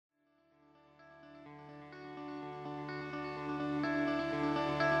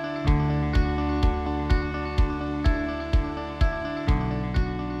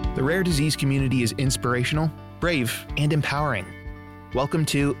rare disease community is inspirational, brave, and empowering. Welcome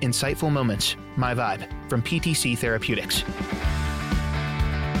to Insightful Moments, My Vibe, from PTC Therapeutics.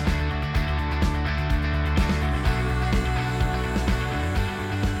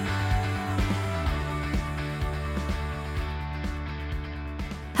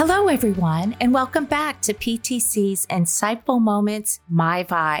 Hello, everyone, and welcome back to PTC's Insightful Moments, My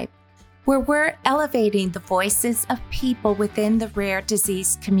Vibe, where we're elevating the voices of people within the rare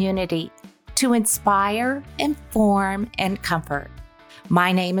disease community to inspire, inform, and comfort.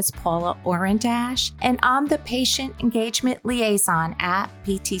 My name is Paula Orendash, and I'm the Patient Engagement Liaison at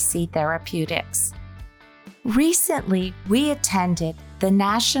PTC Therapeutics. Recently, we attended the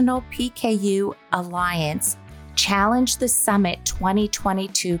National PKU Alliance Challenge the Summit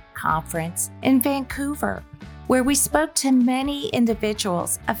 2022 conference in Vancouver, where we spoke to many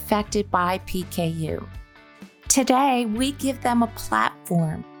individuals affected by PKU. Today, we give them a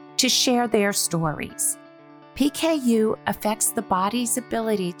platform to share their stories. PKU affects the body's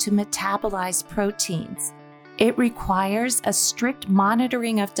ability to metabolize proteins. It requires a strict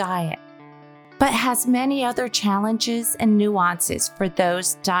monitoring of diet, but has many other challenges and nuances for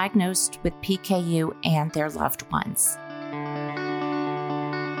those diagnosed with PKU and their loved ones.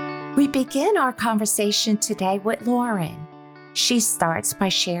 We begin our conversation today with Lauren. She starts by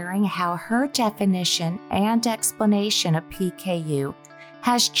sharing how her definition and explanation of PKU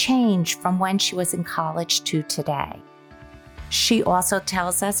has changed from when she was in college to today. She also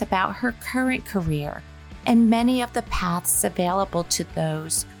tells us about her current career and many of the paths available to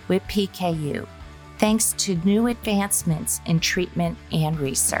those with PKU, thanks to new advancements in treatment and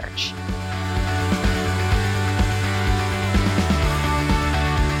research.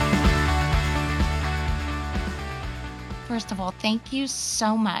 First of all, thank you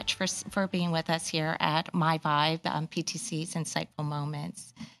so much for being with us here at My Vibe, PTC's Insightful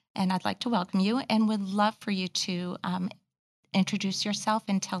Moments. And I'd like to welcome you and would love for you to introduce yourself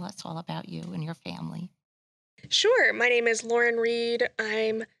and tell us all about you and your family. Sure. My name is Lauren Reed.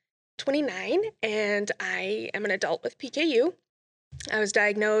 I'm 29 and I am an adult with PKU. I was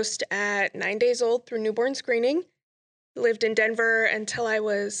diagnosed at 9 days old through newborn screening. Lived in Denver until I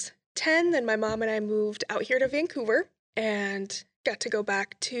was 10. Then my mom and I moved out here to Vancouver and got to go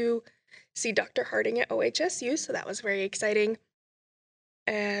back to see Dr. Harding at OHSU, so that was very exciting.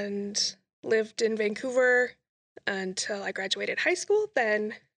 And lived in Vancouver until I graduated high school.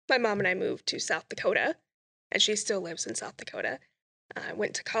 Then my mom and I moved to South Dakota, and she still lives in South Dakota. I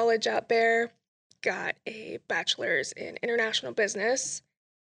went to college out there, got a bachelor's in international business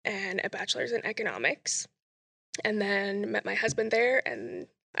and a bachelor's in economics, and then met my husband there, and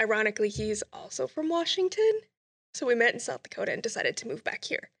ironically, he's also from Washington. So we met in South Dakota and decided to move back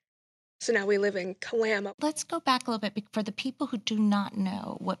here. So now we live in Kalama. Let's go back a little bit for the people who do not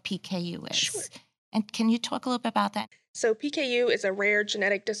know what PKU is. Sure. And can you talk a little bit about that? So PKU is a rare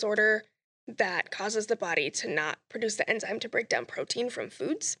genetic disorder that causes the body to not produce the enzyme to break down protein from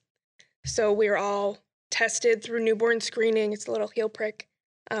foods. So we're all tested through newborn screening. It's a little heel prick.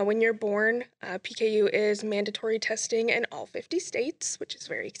 When you're born, PKU is mandatory testing in all 50 states, which is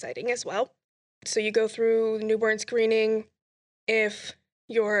very exciting as well. So you go through newborn screening. If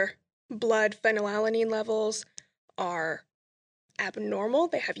your blood phenylalanine levels are abnormal,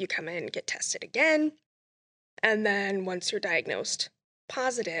 they have you come in and get tested again. And then once you're diagnosed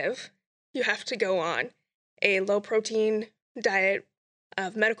positive, you have to go on a low-protein diet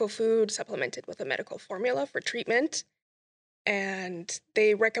of medical food supplemented with a medical formula for treatment. And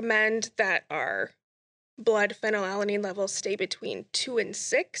they recommend that our blood phenylalanine levels stay between 2 and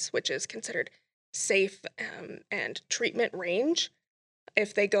 6, which is considered safe and treatment range.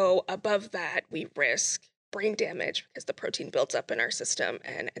 If they go above that, we risk brain damage because the protein builds up in our system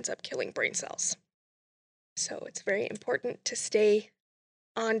and ends up killing brain cells. So it's very important to stay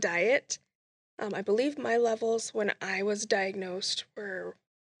on diet. I believe my levels when I was diagnosed were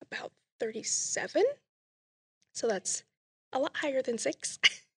about 37. So that's a lot higher than 6.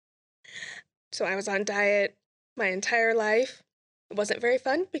 So I was on diet my entire life. It wasn't very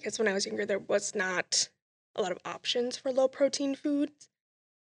fun because when I was younger, there was not a lot of options for low-protein foods.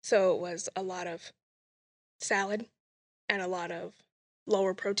 So it was a lot of salad and a lot of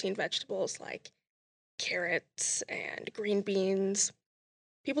lower-protein vegetables like carrots and green beans.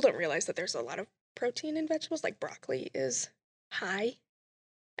 People don't realize that there's a lot of protein in vegetables, like broccoli is high,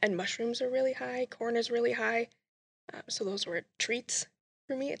 and mushrooms are really high, corn is really high. So those were treats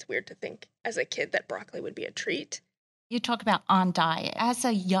for me. It's weird to think as a kid that broccoli would be a treat. You talk about on diet. As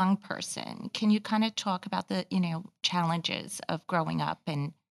a young person, can you kind of talk about the, challenges of growing up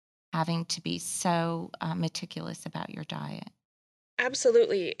and having to be so meticulous about your diet?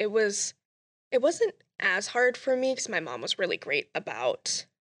 Absolutely. It wasn't as hard for me because my mom was really great about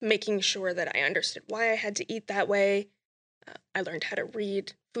making sure that I understood why I had to eat that way. I learned how to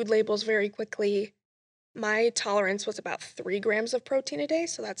read food labels very quickly. My tolerance was about 3 grams of protein a day,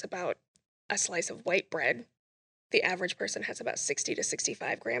 so that's about a slice of white bread. The average person has about 60 to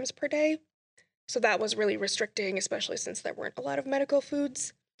 65 grams per day. So that was really restricting, especially since there weren't a lot of medical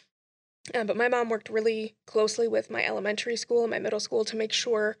foods. But my mom worked really closely with my elementary school and my middle school to make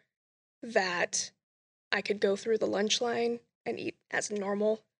sure that I could go through the lunch line and eat as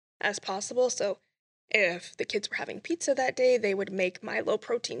normal as possible. So if the kids were having pizza that day, they would make my low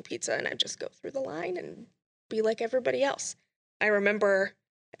protein pizza and I'd just go through the line and be like everybody else. I remember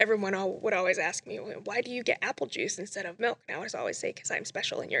everyone would always ask me, why do you get apple juice instead of milk? And I would always say, because I'm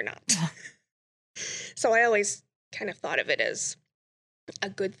special and you're not. So I always kind of thought of it as a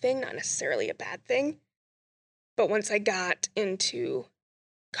good thing, not necessarily a bad thing. But once I got into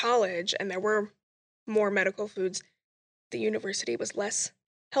college and there were more medical foods, the university was less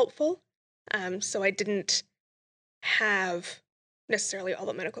helpful. So I didn't have necessarily all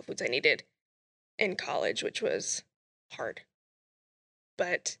the medical foods I needed in college, which was hard.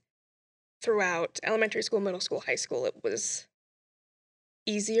 But throughout elementary school, middle school, high school, it was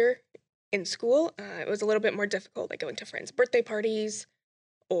easier in school. It was a little bit more difficult, like going to friends' birthday parties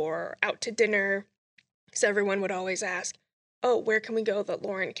or out to dinner. So everyone would always ask, oh, where can we go that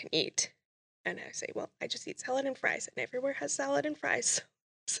Lauren can eat? And I say, well, I just eat salad and fries, and everywhere has salad and fries,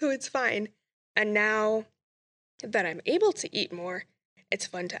 so it's fine. And now that I'm able to eat more, it's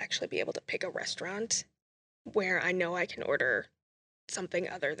fun to actually be able to pick a restaurant where I know I can order something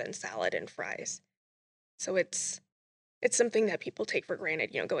other than salad and fries. So it's something that people take for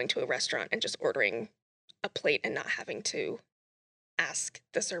granted, going to a restaurant and just ordering a plate and not having to ask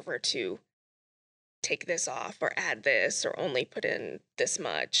the server to take this off or add this or only put in this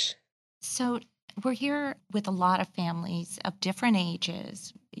much. So we're here with a lot of families of different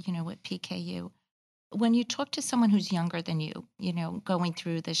ages, with PKU. When you talk to someone who's younger than you, going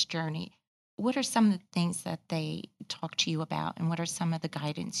through this journey, what are some of the things that they talk to you about and what are some of the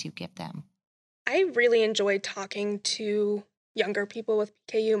guidance you give them? I really enjoy talking to younger people with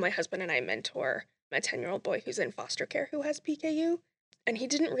PKU. My husband and I mentor my 10-year-old boy who's in foster care who has PKU, and he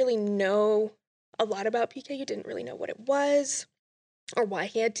didn't really know a lot about PKU, didn't really know what it was or why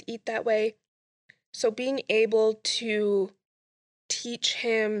he had to eat that way. So being able to teach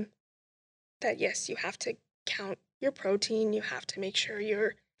him that, yes, you have to count your protein, you have to make sure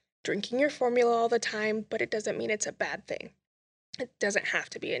you're drinking your formula all the time, but it doesn't mean it's a bad thing. It doesn't have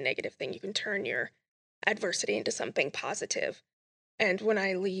to be a negative thing. You can turn your adversity into something positive. And when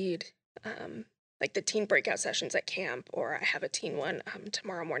I lead like the teen breakout sessions at camp, or I have a teen one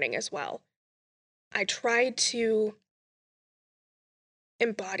tomorrow morning as well, I try to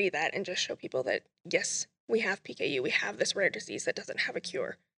embody that and just show people that, yes, we have PKU, we have this rare disease that doesn't have a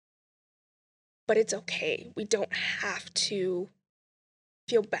cure, but it's okay. We don't have to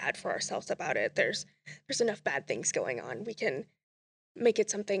feel bad for ourselves about it. There's enough bad things going on. We can make it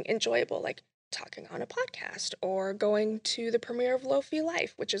something enjoyable, like talking on a podcast or going to the premiere of Low Fee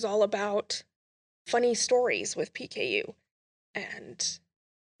Life, which is all about funny stories with PKU. And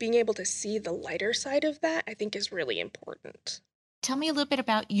being able to see the lighter side of that, I think, is really important. Tell me a little bit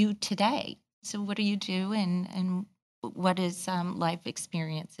about you today. So what do you do and what is life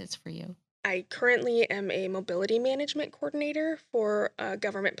experiences for you? I currently am a mobility management coordinator for a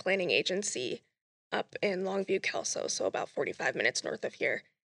government planning agency up in Longview, Kelso, so about 45 minutes north of here.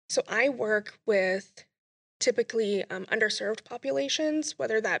 So I work with typically underserved populations,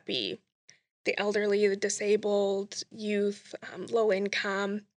 whether that be the elderly, the disabled, youth, low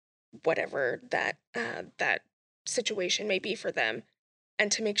income, whatever that situation may be for them,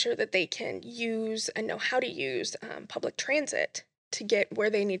 and to make sure that they can use and know how to use public transit to get where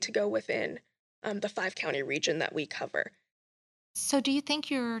they need to go within the 5-county region that we cover. So do you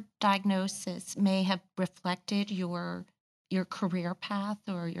think your diagnosis may have reflected your career path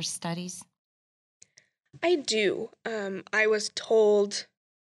or your studies? I do. I was told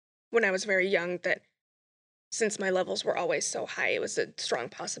when I was very young that since my levels were always so high, it was a strong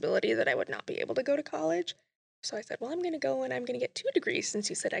possibility that I would not be able to go to college. So I said, well, I'm going to go and I'm going to get 2 degrees since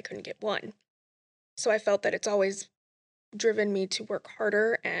you said I couldn't get 1. So I felt that it's always driven me to work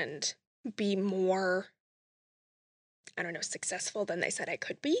harder and be more, I don't know, successful than they said I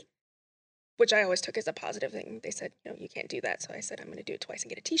could be, which I always took as a positive thing. They said, no, you can't do that. So I said, I'm going to do it twice and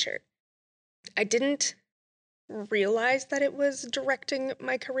get a t-shirt. I didn't realize that it was directing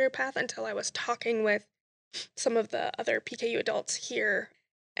my career path until I was talking with some of the other PKU adults here.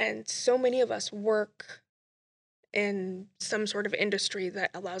 And so many of us work in some sort of industry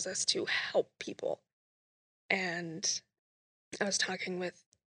that allows us to help people. And I was talking with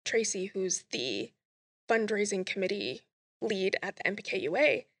Tracy, who's the fundraising committee lead at the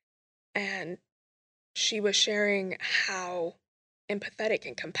MPKUA, and she was sharing how empathetic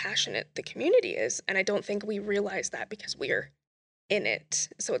and compassionate the community is. And I don't think we realize that because we're in it.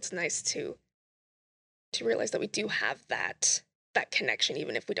 So it's nice to realize that we do have that connection,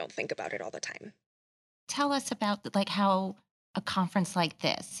 even if we don't think about it all the time. Tell us about like how a conference like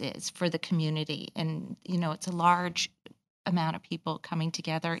this is for the community. And, it's a large amount of people coming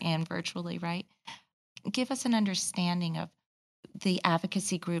together and virtually, right? Give us an understanding of the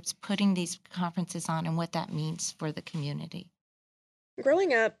advocacy groups putting these conferences on and what that means for the community.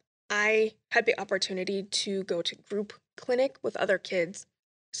 Growing up, I had the opportunity to go to group clinic with other kids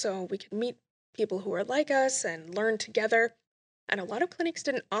so we could meet people who are like us and learn together. And a lot of clinics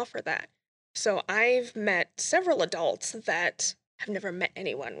didn't offer that. So I've met several adults that have never met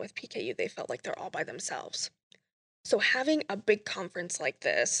anyone with PKU. They felt like they're all by themselves. So having a big conference like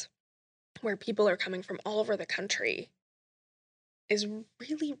this, where people are coming from all over the country, is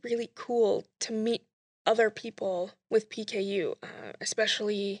really, really cool to meet other people with PKU,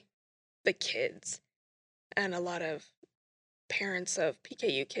 especially the kids. And a lot of parents of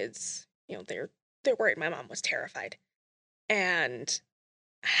PKU kids, they're worried. My mom was terrified. And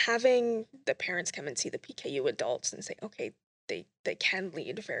having the parents come and see the PKU adults and say, okay, they can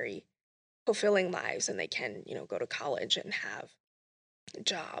lead very fulfilling lives, and they can, go to college and have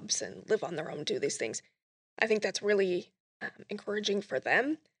jobs and live on their own, do these things. I think that's really encouraging for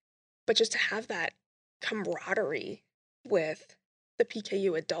them. But just to have that camaraderie with the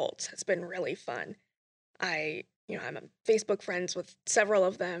PKU adults has been really fun. I'm on Facebook friends with several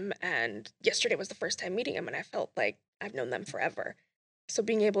of them, and yesterday was the first time meeting them, and I felt like I've known them forever. So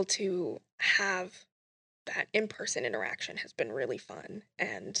being able to have that in-person interaction has been really fun,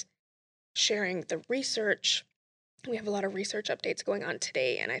 and sharing the research. We have a lot of research updates going on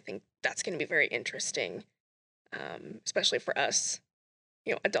today, and I think that's going to be very interesting, especially for us,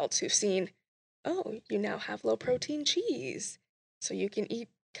 adults who've seen, oh, you now have low-protein cheese, so you can eat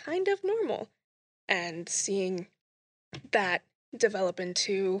kind of normal, and seeing that develop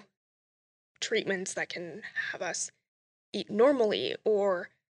into treatments that can have us eat normally, or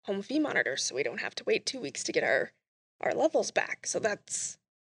home feed monitors so we don't have to wait 2 weeks to get our levels back. So that's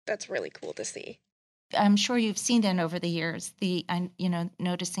really cool to see. I'm sure you've seen that over the years,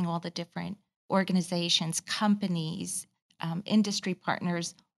 noticing all the different organizations, companies, industry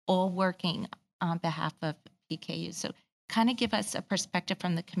partners, all working on behalf of PKU. So kind of give us a perspective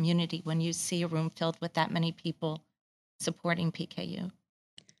from the community when you see a room filled with that many people supporting PKU.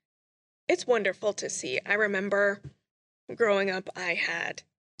 It's wonderful to see. I remember growing up, I had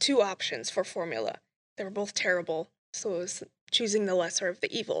two options for formula. They were both terrible, so it was choosing the lesser of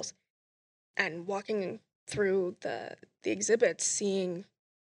the evils. And walking through the exhibits, seeing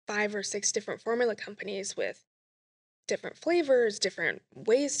 5 or 6 different formula companies with different flavors, different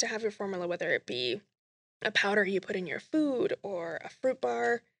ways to have your formula, whether it be a powder you put in your food or a fruit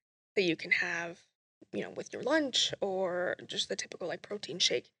bar that you can have, with your lunch, or just the typical like protein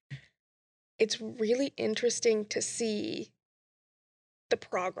shake. It's really interesting to see the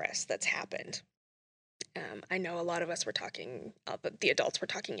progress that's happened. I know a lot of us were talking, the adults were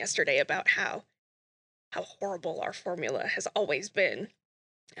talking yesterday about how horrible our formula has always been.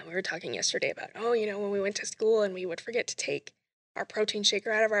 And we were talking yesterday about, when we went to school and we would forget to take our protein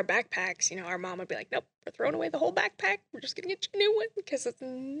shaker out of our backpacks, our mom would be like, nope, we're throwing away the whole backpack. We're just going to get you a new one because it's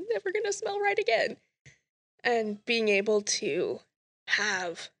never going to smell right again. And being able to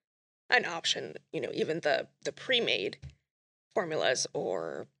have an option, even the pre-made formulas,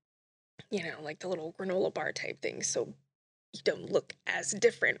 or, like the little granola bar type things, so you don't look as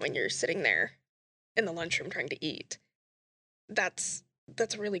different when you're sitting there in the lunchroom trying to eat. That's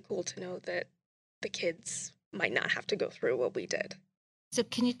really cool to know that the kids might not have to go through what we did. So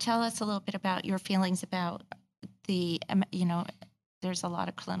can you tell us a little bit about your feelings about there's a lot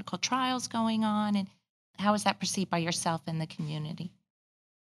of clinical trials going on, and how is that perceived by yourself and the community?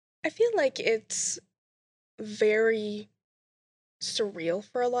 I feel like it's very surreal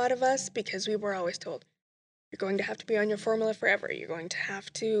for a lot of us because we were always told, you're going to have to be on your formula forever. You're going to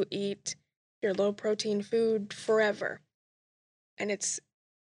have to eat your low-protein food forever. And it's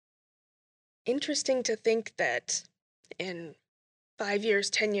interesting to think that in 5 years,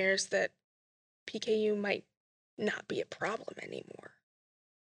 10 years, that PKU might not be a problem anymore.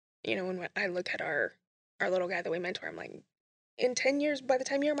 When I look at our little guy that we mentor, I'm like, in 10 years, by the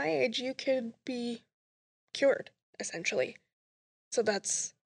time you're my age, you could be cured, essentially. So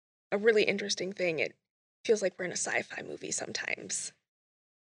that's a really interesting thing. feels like we're in a sci-fi movie sometimes.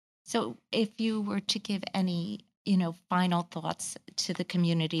 So if you were to give any, final thoughts to the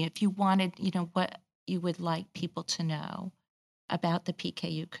community, if you wanted, what you would like people to know about the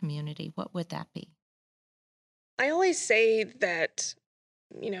PKU community, what would that be? I always say that,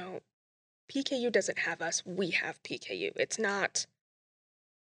 you know, PKU doesn't have us, we have PKU. It's not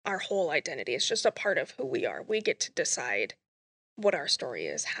our whole identity. It's just a part of who we are. We get to decide what our story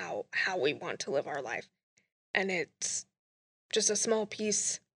is, how we want to live our life. And it's just a small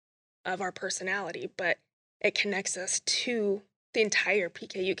piece of our personality, but it connects us to the entire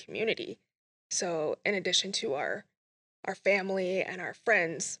PKU community. So in addition to our family and our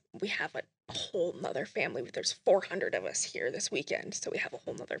friends, we have a whole nother family. There's 400 of us here this weekend, so we have a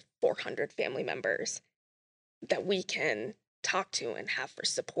whole nother 400 family members that we can talk to and have for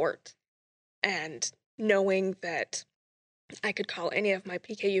support. And knowing that I could call any of my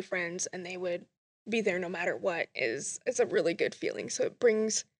PKU friends and they would be there no matter what is a really good feeling. So it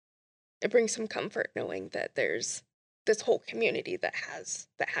brings some comfort knowing that there's this whole community that has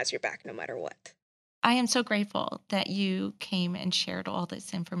your back no matter what. I am so grateful that you came and shared all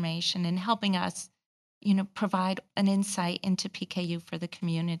this information and helping us, provide an insight into PKU for the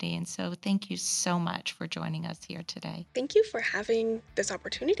community. And so thank you so much for joining us here today. Thank you for having this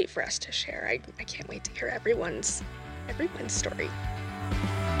opportunity for us to share. I can't wait to hear everyone's story.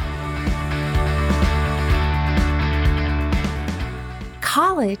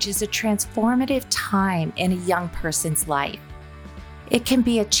 College is a transformative time in a young person's life. It can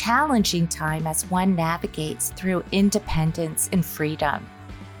be a challenging time as one navigates through independence and freedom.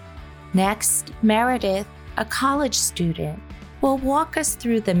 Next, Maridith, a college student, will walk us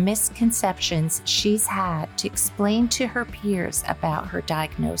through the misconceptions she's had to explain to her peers about her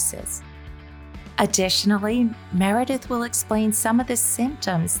diagnosis. Additionally, Maridith will explain some of the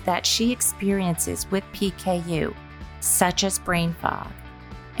symptoms that she experiences with PKU, such as brain fog,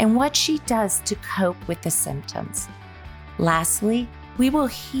 and what she does to cope with the symptoms. Lastly, we will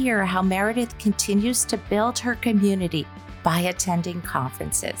hear how Maridith continues to build her community by attending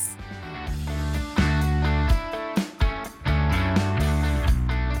conferences.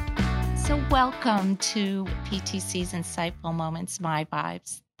 So welcome to PTC's Insightful Moments, My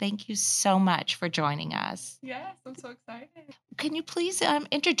Vibes. Thank you so much for joining us. Yes, I'm so excited. Can you please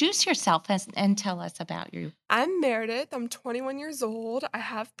introduce yourself and tell us about you? I'm Meredith. I'm 21 years old. I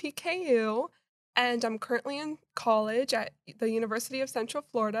have PKU, and I'm currently in college at the University of Central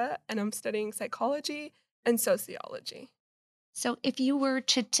Florida, and I'm studying psychology and sociology. So if you were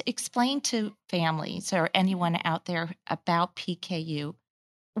to explain to families or anyone out there about PKU,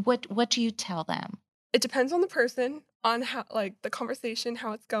 what do you tell them? It depends on the person, on how, like, the conversation,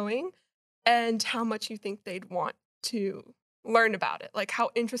 how it's going, and how much you think they'd want to learn about it, like how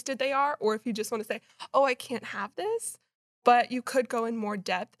interested they are, or if you just want to say, oh, I can't have this. But you could go in more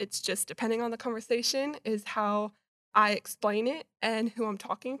depth. It's just depending on the conversation is how I explain it and who I'm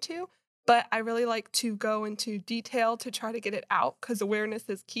talking to. But I really like to go into detail to try to get it out because awareness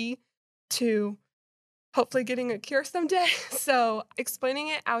is key to hopefully getting a cure someday. So explaining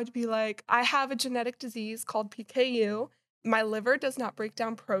it, I would be like, I have a genetic disease called PKU. My liver does not break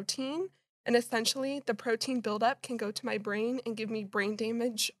down protein. And essentially, the protein buildup can go to my brain and give me brain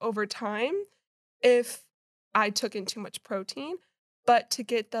damage over time if I took in too much protein. But to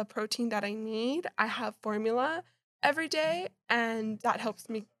get the protein that I need, I have formula every day. And that helps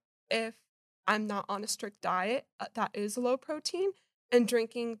me if I'm not on a strict diet that is low protein. And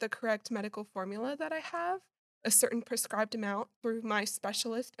drinking the correct medical formula that I have, a certain prescribed amount through my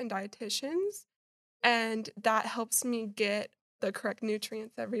specialist and dietitians. And that helps me get the correct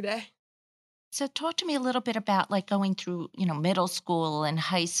nutrients every day. So talk to me a little bit about like going through, middle school and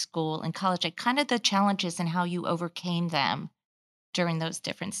high school and college, like kind of the challenges and how you overcame them during those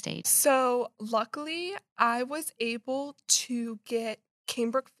different stages. So luckily, I was able to get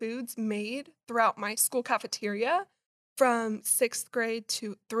Cambric foods made throughout my school cafeteria from sixth grade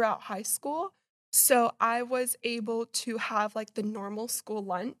to throughout high school. So I was able to have like the normal school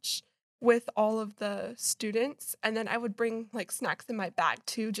lunch with all of the students. And then I would bring like snacks in my bag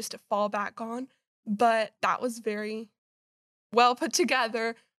too, just to fall back on. But that was very well put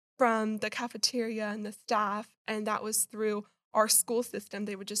together from the cafeteria and the staff. And that was through our school system.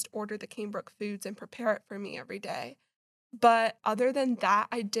 They would just order the Cambric foods and prepare it for me every day. But other than that,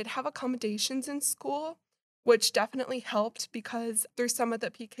 I did have accommodations in school, which definitely helped because through some of the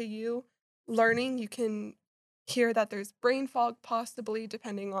PKU learning, you can hear that there's brain fog possibly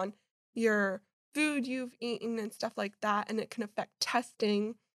depending on your food you've eaten and stuff like that. And it can affect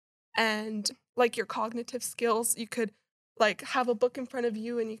testing and like your cognitive skills. You could like have a book in front of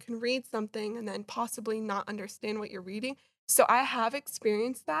you and you can read something and then possibly not understand what you're reading. So I have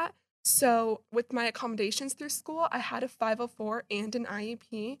experienced that. So with my accommodations through school, I had a 504 and an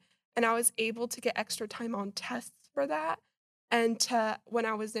IEP, and I was able to get extra time on tests for that. And to when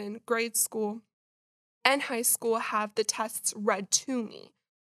I was in grade school and high school, have the tests read to me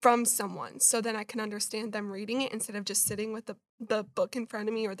from someone so then I can understand them reading it instead of just sitting with the book in front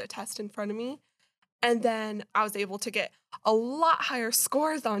of me or the test in front of me. And then I was able to get a lot higher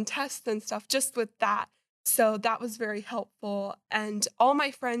scores on tests and stuff just with that. So that was very helpful. And all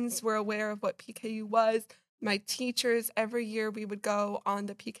my friends were aware of what PKU was. My teachers, every year we would go on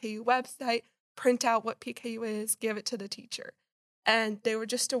the PKU website, print out what PKU is, give it to the teacher. And they were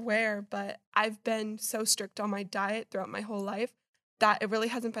just aware, but I've been so strict on my diet throughout my whole life that it really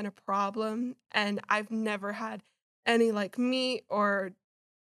hasn't been a problem. And I've never had any like meat or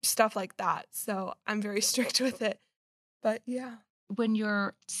stuff like that. So I'm very strict with it. But yeah. When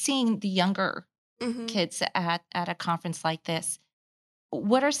you're seeing the younger Hmm. kids at a conference like this,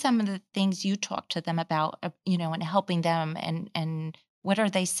 what are some of the things you talk to them about, and helping them, and what are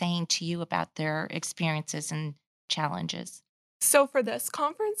they saying to you about their experiences and challenges? So for this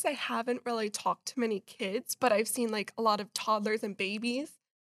conference, I haven't really talked to many kids, but I've seen like a lot of toddlers and babies.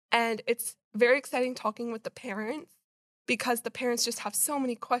 And it's very exciting talking with the parents because the parents just have so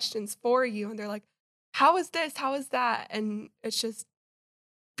many questions for you. And they're like, how is this? How is that? And it's just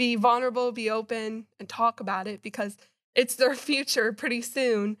be vulnerable, be open, and talk about it because it's their future pretty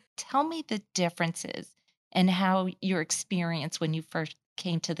soon. Tell me the differences and how your experience when you first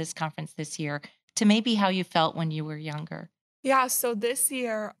came to this conference this year to maybe how you felt when you were younger. Yeah, so this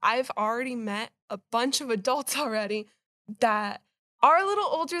year I've already met a bunch of adults already that are a little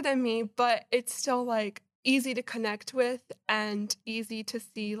older than me, but it's still like easy to connect with and easy to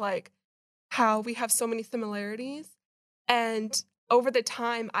see like how we have so many similarities. And over the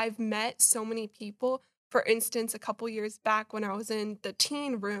time, I've met so many people. For instance, a couple years back when I was in the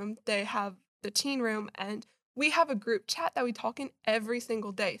teen room, they have the teen room, and we have a group chat that we talk in every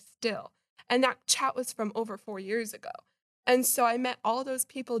single day still. And that chat was from over 4 years ago. And so I met all those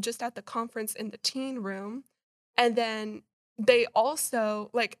people just at the conference in the teen room. And then they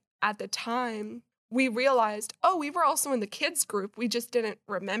also, like at the time, we realized, oh, we were also in the kids group. We just didn't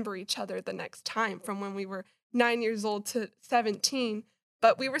remember each other the next time from when we were 9 years old to 17,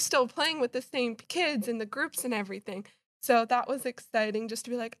 but we were still playing with the same kids in the groups and everything. So that was exciting just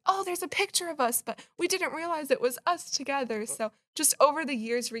to be like, oh, there's a picture of us, but we didn't realize it was us together. So just over the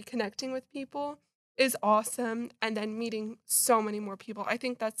years, reconnecting with people is awesome. And then meeting so many more people. I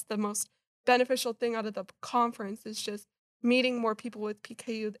think that's the most beneficial thing out of the conference is just meeting more people with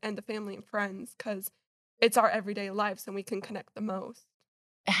PKU and the family and friends because it's our everyday lives and we can connect the most.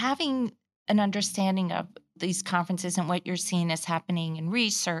 Having an understanding of these conferences and what you're seeing is happening in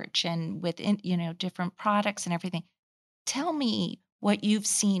research and within, different products and everything. Tell me what you've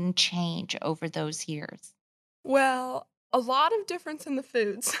seen change over those years. Well, a lot of difference in the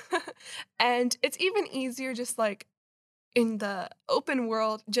foods. And it's even easier just like in the open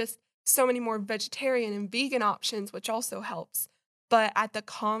world, just so many more vegetarian and vegan options, which also helps. But at the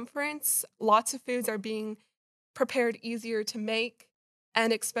conference, lots of foods are being prepared easier to make.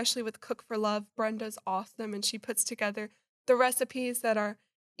 And especially with Cook for Love, Brenda's awesome and she puts together the recipes that are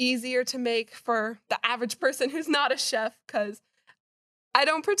easier to make for the average person who's not a chef because I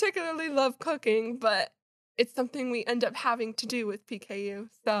don't particularly love cooking, but it's something we end up having to do with PKU.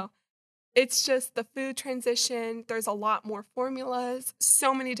 So it's just the food transition. There's a lot more formulas,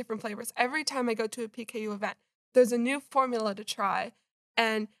 so many different flavors. Every time I go to a PKU event, there's a new formula to try.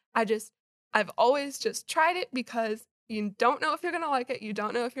 And I've always just tried it because you don't know if you're going to like it. You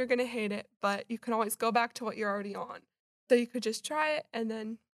don't know if you're going to hate it, but you can always go back to what you're already on. So you could just try it and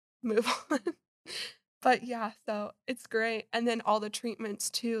then move on. But yeah, so it's great. And then all the treatments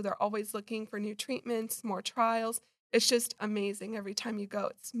too. They're always looking for new treatments, more trials. It's just amazing every time you go.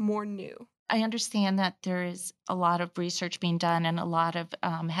 It's more new. I understand that there is a lot of research being done and a lot of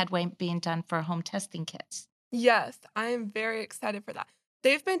headway being done for home testing kits. Yes, I am very excited for that.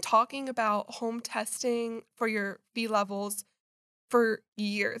 They've been talking about home testing for your B levels for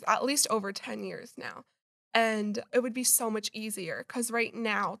years, at least over 10 years now. And it would be so much easier because right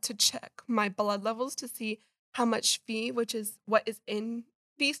now to check my blood levels to see how much Phe, which is what is in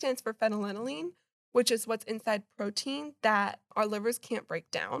Phe stands for phenylalanine, which is what's inside protein that our livers can't break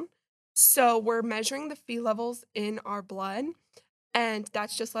down. So we're measuring the Phe levels in our blood, and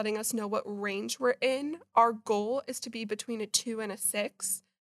that's just letting us know what range we're in. Our goal is to be between a 2 and a 6,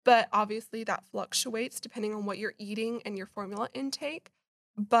 but obviously that fluctuates depending on what you're eating and your formula intake.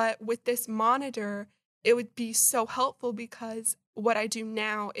 But with this monitor, it would be so helpful because what I do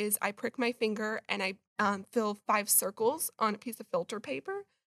now is I prick my finger and I fill 5 circles on a piece of filter paper,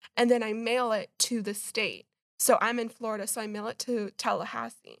 and then I mail it to the state. So I'm in Florida, so I mail it to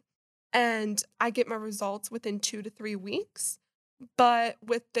Tallahassee. And I get my results within 2 to 3 weeks. But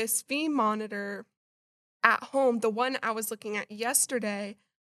with this fee monitor at home, the one I was looking at yesterday,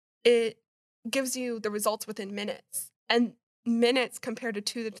 it gives you the results within minutes. And minutes compared to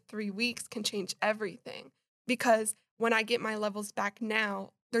 2 to 3 weeks can change everything. Because when I get my levels back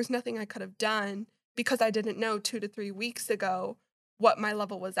now, there's nothing I could have done because I didn't know 2 to 3 weeks ago what my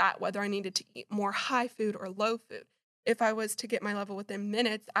level was at, whether I needed to eat more high food or low food. If I was to get my level within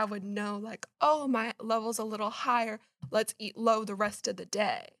minutes, I would know, like, oh, my level's a little higher. Let's eat low the rest of the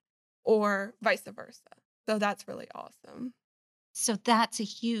day, or vice versa. So that's really awesome. So that's a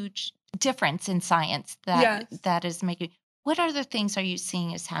huge difference in science Yes. that is making. What other things are you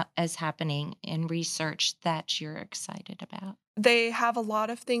seeing as happening in research that you're excited about? They have a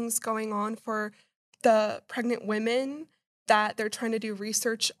lot of things going on for the pregnant women that they're trying to do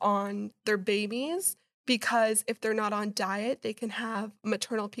research on their babies, because if they're not on diet, they can have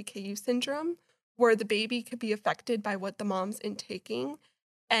maternal PKU syndrome, where the baby could be affected by what the mom's intaking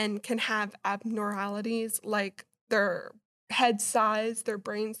and can have abnormalities like their head size, their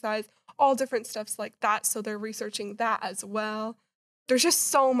brain size, all different stuffs like that. So they're researching that as well. There's just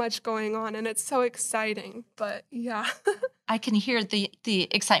so much going on and it's so exciting. But yeah. I can hear the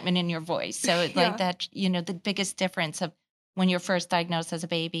excitement in your voice. So Yeah. like that, the biggest difference of when you're first diagnosed as a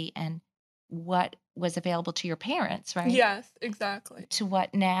baby and what was available to your parents, right? Yes, exactly. To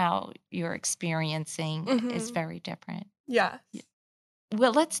what now you're experiencing is Mhm. very different. Yes.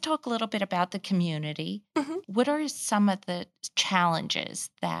 Well, let's talk a little bit about the community. Mhm. What are some of the challenges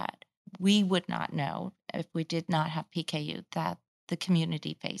that we would not know if we did not have PKU that the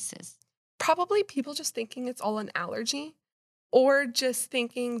community faces? Probably people just thinking it's all an allergy, or just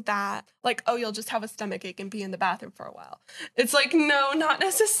thinking that, like, oh, you'll just have a stomach ache and be in the bathroom for a while. It's like, no, not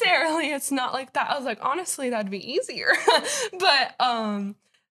necessarily. It's not like that. I was like, honestly, that'd be easier. But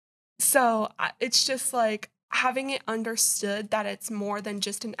it's just like having it understood that it's more than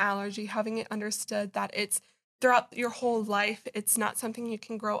just an allergy, having it understood that it's throughout your whole life, it's not something you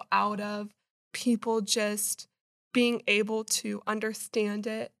can grow out of. People just being able to understand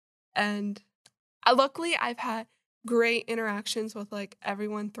it. And luckily, I've had great interactions with like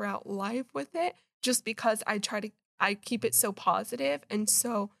everyone throughout life with it, just because I keep it so positive and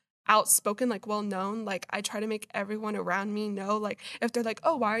so outspoken, like well known. Like I try to make everyone around me know, like if they're like,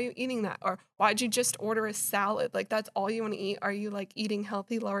 oh, why are you eating that? Or why'd you just order a salad? Like that's all you want to eat? Are you like eating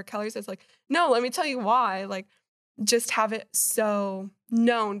healthy, lower calories? It's like, no, let me tell you why. Like just have it so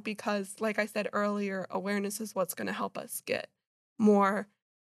known, because like I said earlier, awareness is what's going to help us get more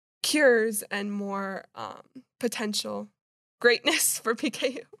cures and more potential greatness for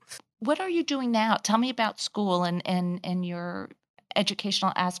PKU. What are you doing now? Tell me about school and your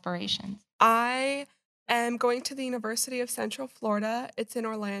educational aspirations. I am going to the University of Central Florida. It's in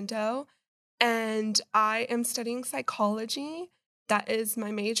Orlando, and I am studying psychology. That is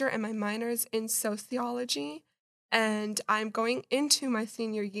my major, and my minor is in sociology. And I'm going into my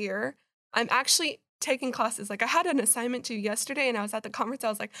senior year. I'm actually taking classes. Like I had an assignment due yesterday, and I was at the conference. I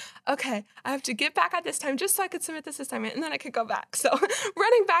was like, okay, I have to get back at this time just so I could submit this assignment, and then I could go back. So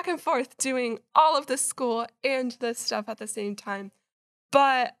running back and forth, doing all of the school and this stuff at the same time.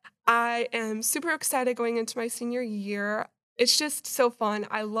 But I am super excited going into my senior year. It's just so fun.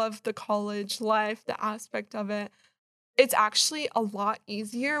 I love the college life, the aspect of it. It's actually a lot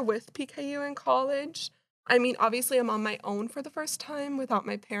easier with PKU in college. I mean, obviously, I'm on my own for the first time without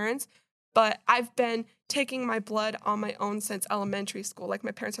my parents, but I've been taking my blood on my own since elementary school. Like,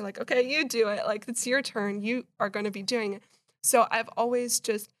 my parents are like, okay, you do it. Like, it's your turn. You are going to be doing it. So I've always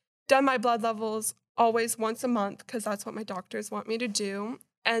just done my blood levels always once a month because that's what my doctors want me to do.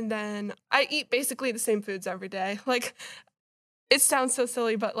 And then I eat basically the same foods every day. Like, it sounds so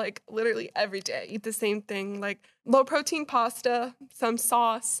silly, but like literally every day I eat the same thing, like low protein pasta, some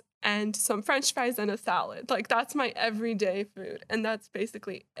sauce, and some French fries and a salad. Like that's my everyday food. And that's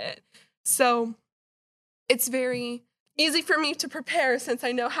basically it. So it's very easy for me to prepare since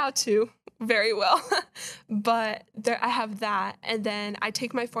I know how to very well. But I have that. And then I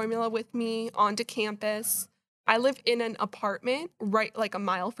take my formula with me onto campus. I live in an apartment right like a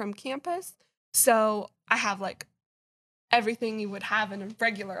mile from campus. So I have like everything you would have in a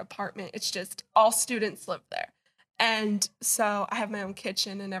regular apartment. It's just all students live there. And so I have my own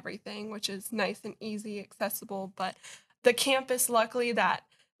kitchen and everything, which is nice and easy, accessible. But the campus, luckily, that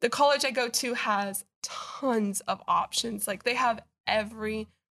the college I go to has tons of options. Like they have every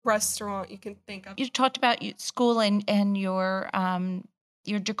restaurant you can think of. You talked about school and your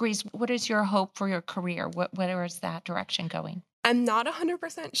degrees. What is your hope for your career? Where is that direction going? I'm not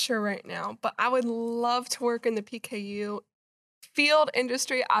 100% sure right now, but I would love to work in the PKU field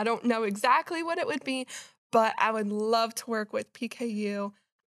industry. I don't know exactly what it would be, but I would love to work with PKU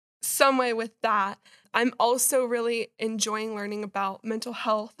some way with that. I'm also really enjoying learning about mental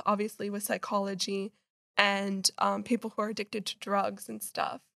health, obviously with psychology and people who are addicted to drugs and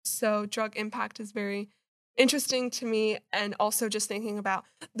stuff. So drug impact is very interesting to me, and also just thinking about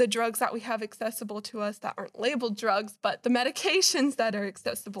the drugs that we have accessible to us that aren't labeled drugs, but the medications that are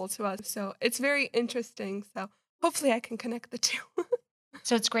accessible to us. So it's very interesting. So hopefully I can connect the two.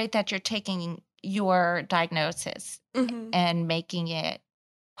 So it's great that you're taking your diagnosis and making it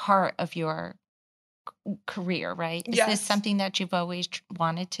part of your career, right? Is this Yes. something that you've always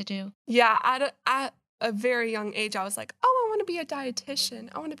wanted to do? Yeah, at a very young age, I was like, oh, I want to be a dietitian.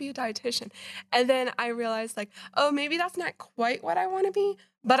 I want to be a dietitian. And then I realized, like, oh, maybe that's not quite what I want to be,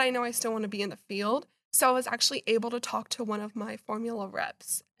 but I know I still want to be in the field. So I was actually able to talk to one of my formula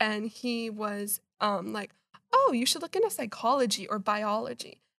reps, and he was like, oh, you should look into psychology or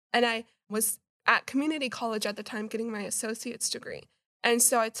biology. And I was at community college at the time getting my associate's degree. And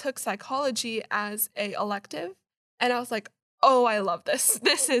so I took psychology as a elective, and I was like, oh, I love this.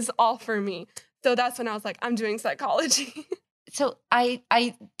 This is all for me. So that's when I was like, I'm doing psychology. So I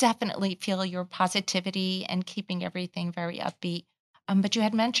definitely feel your positivity and keeping everything very upbeat. But you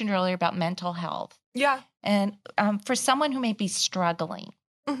had mentioned earlier about mental health. Yeah. And for someone who may be struggling,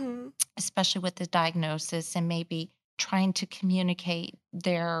 Mm-hmm. especially with the diagnosis and maybe trying to communicate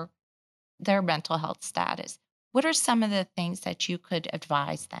their mental health status, what are some of the things that you could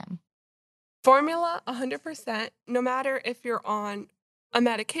advise them? Formula, 100%, no matter if you're on a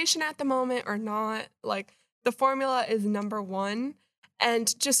medication at the moment or not, like the formula is number one.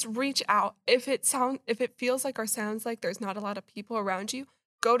 And just reach out. If it feels like or sounds like there's not a lot of people around you,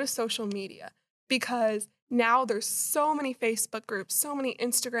 go to social media, because now there's so many Facebook groups, so many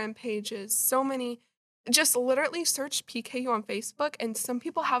Instagram pages, so many. Just literally search PKU on Facebook, and some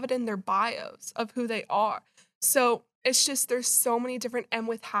people have it in their bios of who they are. So it's just, there's so many different, and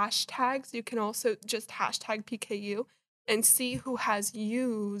with hashtags, you can also just hashtag PKU and see who has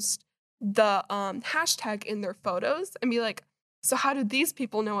used the hashtag in their photos and be like, so how do these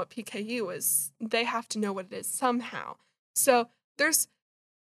people know what PKU is? They have to know what it is somehow. So there's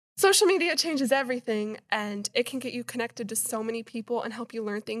social media changes everything, and it can get you connected to so many people and help you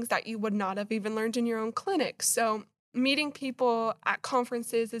learn things that you would not have even learned in your own clinic. So meeting people at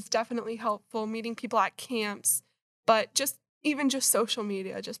conferences is definitely helpful, meeting people at camps, but just social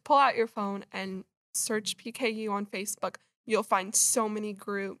media, just pull out your phone and search PKU on Facebook. You'll find so many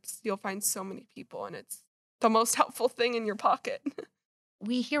groups, you'll find so many people, and it's the most helpful thing in your pocket.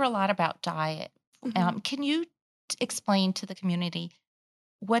 We hear a lot about diet. Can you explain to the community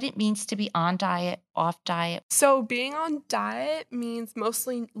what it means to be on diet, off diet? So being on diet means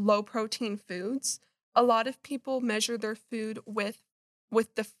mostly low protein foods. A lot of people measure their food with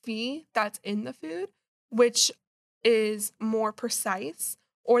the Phi that's in the food, which is more precise,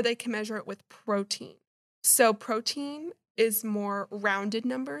 or they can measure it with protein. So protein is more rounded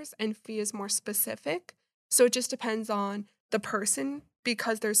numbers and Phi is more specific. So it just depends on the person,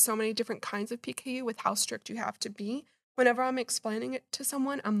 because there's so many different kinds of PKU with how strict you have to be. Whenever I'm explaining it to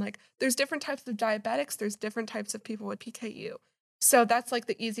someone, I'm like, there's different types of diabetics, there's different types of people with PKU. So that's like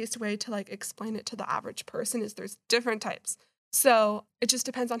the easiest way to like explain it to the average person, is there's different types. So it just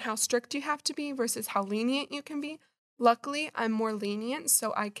depends on how strict you have to be versus how lenient you can be. Luckily, I'm more lenient,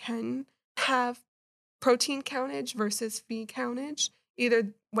 so I can have protein countage versus Phi countage. Either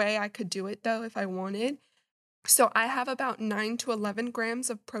way, I could do it though if I wanted. So I have about 9 to 11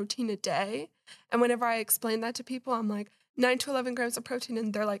 grams of protein a day. And whenever I explain that to people, I'm like, 9 to 11 grams of protein.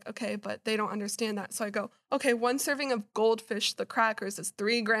 And they're like, okay, but they don't understand that. So I go, okay, one serving of Goldfish, the crackers, is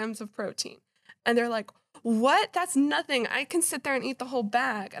 3 grams of protein. And they're like, what? That's nothing. I can sit there and eat the whole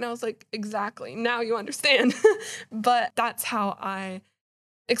bag. And I was like, exactly. Now you understand. But that's how I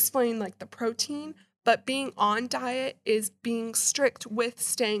explain like the protein. But being on diet is being strict with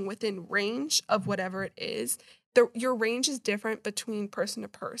staying within range of whatever it is. Your range is different between person to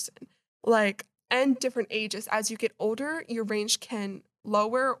person, like, and different ages. As you get older, your range can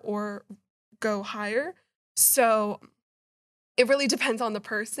lower or go higher. So it really depends on the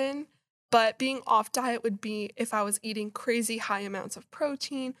person. But being off diet would be if I was eating crazy high amounts of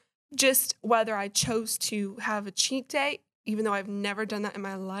protein, just whether I chose to have a cheat day, even though I've never done that in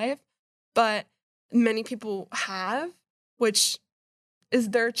my life. But many people have, which is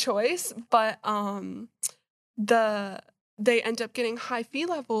their choice. But the they end up getting high Phe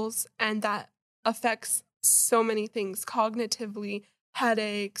levels, and that affects so many things cognitively,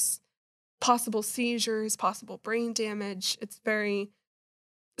 headaches, possible seizures, possible brain damage. It's very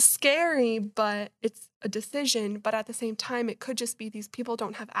scary, but it's a decision. But at the same time, it could just be these people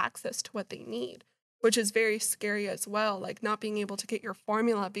don't have access to what they need, which is very scary as well. Like not being able to get your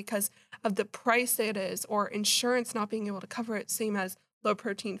formula because of the price it is, or insurance not being able to cover it, same as low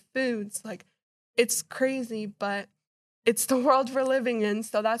protein foods. Like it's crazy, but it's the world we're living in.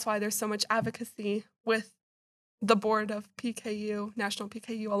 So that's why there's so much advocacy with the board of PKU, National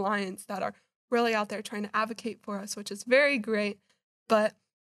PKU Alliance, that are really out there trying to advocate for us, which is very great. But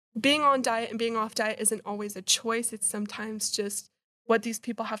being on diet and being off diet isn't always a choice. It's sometimes just what these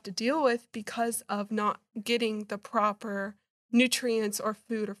people have to deal with because of not getting the proper nutrients or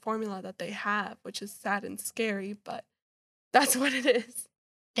food or formula that they have, which is sad and scary, but that's what it is.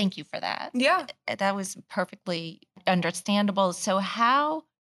 Thank you for that. Yeah. That was perfectly understandable. So how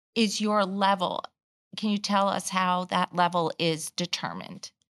is your level? Can you tell us how that level is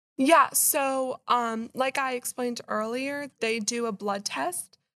determined? Yeah. So, like I explained earlier, they do a blood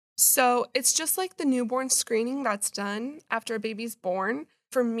test. So it's just like the newborn screening that's done after a baby's born.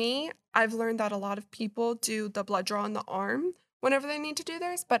 For me, I've learned that a lot of people do the blood draw on the arm whenever they need to do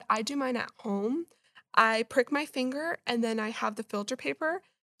theirs, but I do mine at home. I prick my finger and then I have the filter paper.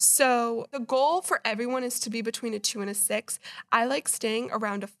 So the goal for everyone is to be between a 2 and a 6. I like staying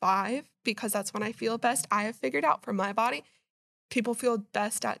around a 5 because that's when I feel best. I have figured out for my body, people feel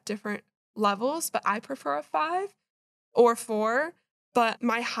best at different levels, but I prefer a 5 or 4. But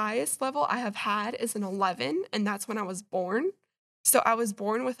my highest level I have had is an 11, and that's when I was born. So I was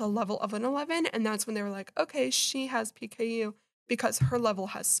born with a level of an 11, and that's when they were like, okay, she has PKU because her level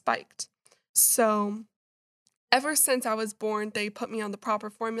has spiked. So ever since I was born, they put me on the proper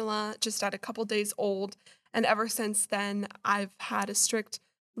formula just at a couple days old. And ever since then, I've had a strict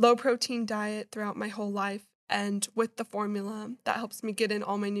low protein diet throughout my whole life. And with the formula, that helps me get in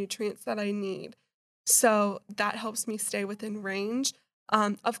all my nutrients that I need. So that helps me stay within range.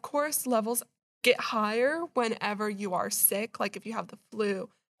 Of course, levels get higher whenever you are sick, like if you have the flu,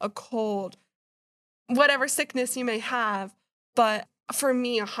 a cold, whatever sickness you may have. But for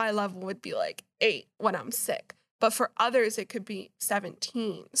me, a high level would be like 8 when I'm sick. But for others, it could be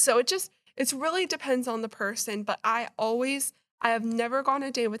 17. So it really depends on the person. But I have never gone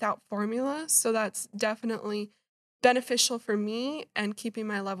a day without formula. So that's definitely beneficial for me and keeping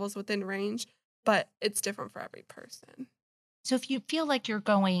my levels within range. But it's different for every person. So if you feel like you're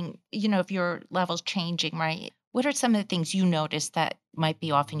going, if your level's changing, right? What are some of the things you notice that might be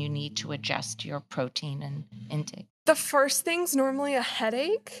off and you need to adjust your protein and intake? The first thing's normally a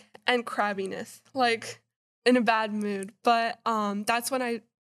headache and crabbiness, like in a bad mood. But that's when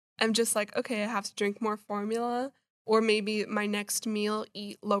I'm just like, okay, I have to drink more formula, or maybe my next meal,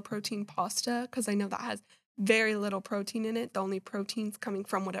 eat low protein pasta, because I know that has very little protein in it. The only protein's coming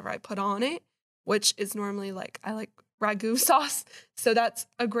from whatever I put on it, which is normally I like ragu sauce. So that's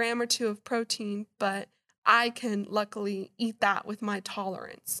a gram or 2 of protein, but I can luckily eat that with my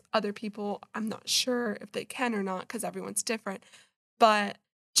tolerance. Other people, I'm not sure if they can or not because everyone's different. But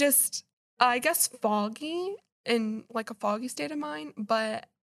just, I guess, foggy, in like a foggy state of mind. But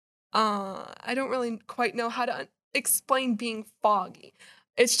I don't really quite know how to explain being foggy.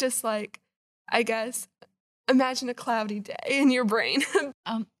 It's just like, I guess, imagine a cloudy day in your brain.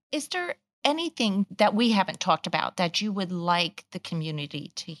 Is there anything that we haven't talked about that you would like the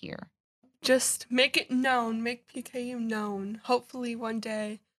community to hear? Just make it known, make PKU known. Hopefully one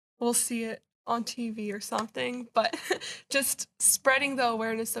day we'll see it on TV or something, but just spreading the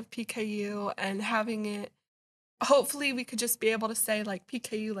awareness of PKU and having it, hopefully we could just be able to say like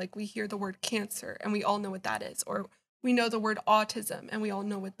PKU, like we hear the word cancer and we all know what that is, or we know the word autism and we all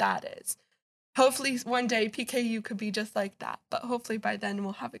know what that is. Hopefully one day PKU could be just like that, but hopefully by then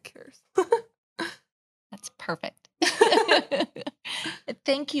we'll have a cure. That's perfect.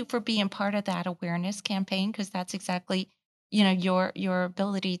 Thank you for being part of that awareness campaign, because that's exactly, your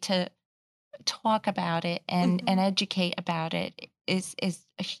ability to talk about it and educate about it is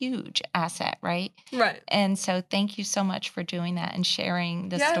a huge asset, right? Right. And so thank you so much for doing that and sharing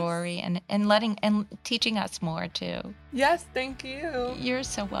the story and letting and teaching us more too. Yes, thank you. You're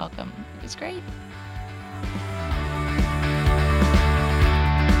so welcome. It was great.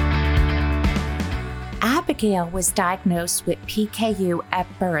 Abigaill was diagnosed with PKU at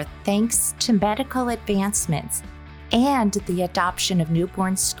birth thanks to medical advancements and the adoption of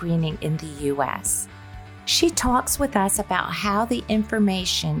newborn screening in the U.S. She talks with us about how the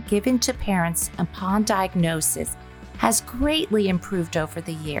information given to parents upon diagnosis has greatly improved over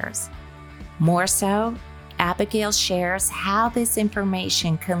the years. More so, Abigaill shares how this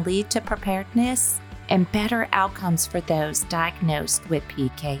information can lead to preparedness and better outcomes for those diagnosed with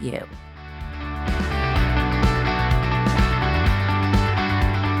PKU.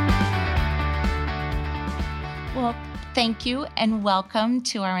 Well, thank you and welcome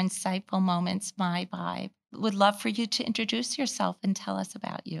to our Insightful Moments, My Vibe. Would love for you to introduce yourself and tell us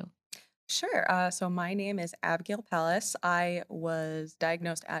about you. Sure. So my name is Abigaill Palace. I was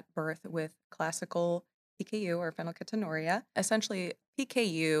diagnosed at birth with classical PKU or phenylketonuria. Essentially,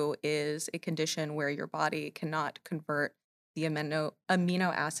 PKU is a condition where your body cannot convert the amino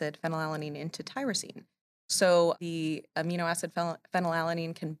acid phenylalanine into tyrosine. So the amino acid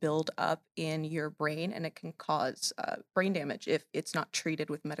phenylalanine can build up in your brain, and it can cause brain damage if it's not treated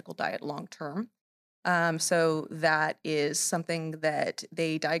with medical diet long term. So that is something that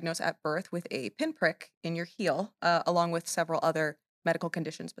they diagnose at birth with a pinprick in your heel, along with several other medical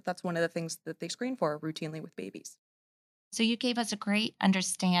conditions. But that's one of the things that they screen for routinely with babies. So you gave us a great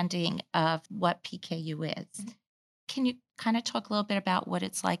understanding of what PKU is. Can you kind of talk a little bit about what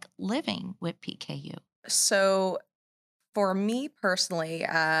it's like living with PKU? So for me personally,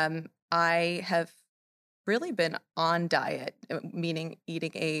 I have really been on diet, meaning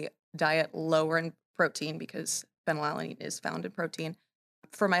eating a diet lower in protein because phenylalanine is found in protein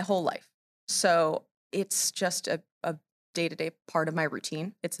for my whole life. So it's just a day-to-day part of my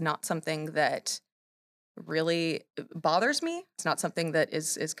routine. It's not something that really bothers me. It's not something that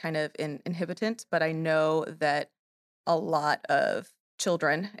is kind of inhibitant, but I know that a lot of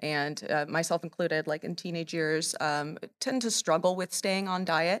children, and myself included, like in teenage years, tend to struggle with staying on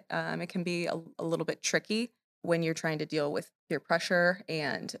diet. It can be a little bit tricky when you're trying to deal with peer pressure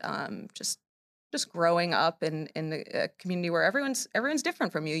and just growing up in a community where everyone's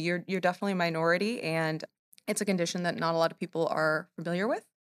different from you. You're definitely a minority, and it's a condition that not a lot of people are familiar with.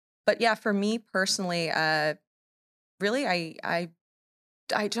 But yeah, for me personally, really, I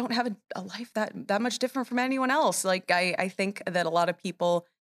don't have a life that much different from anyone else. Like I think that a lot of people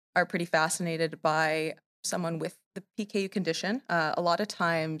are pretty fascinated by someone with the PKU condition. A lot of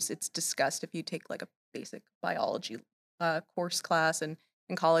times it's discussed if you take like a basic biology course class in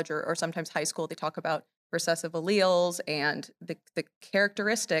college or sometimes high school. They talk about recessive alleles and the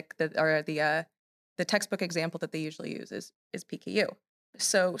characteristic that are the textbook example that they usually use is PKU.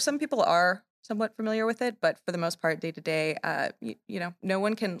 So some people are somewhat familiar with it, but for the most part, day to day, no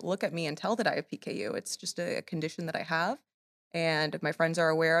one can look at me and tell that I have PKU. It's just a condition that I have, and my friends are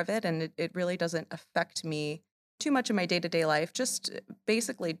aware of it, and it really doesn't affect me too much in my day to day life. Just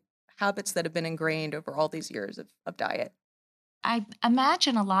basically habits that have been ingrained over all these years of diet. I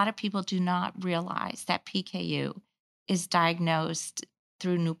imagine a lot of people do not realize that PKU is diagnosed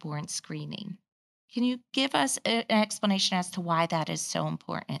through newborn screening. Can you give us an explanation as to why that is so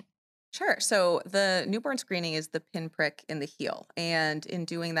important? Sure. So the newborn screening is the pinprick in the heel, and in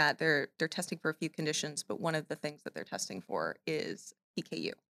doing that, they're testing for a few conditions, but one of the things that they're testing for is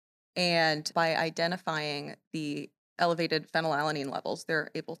PKU. And by identifying the elevated phenylalanine levels,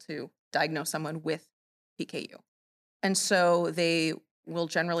 they're able to diagnose someone with PKU. And so they will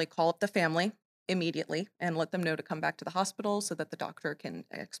generally call up the family immediately and let them know to come back to the hospital so that the doctor can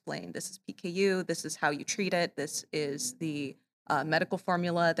explain this is PKU, this is how you treat it, this is the medical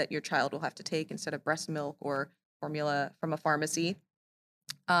formula that your child will have to take instead of breast milk or formula from a pharmacy.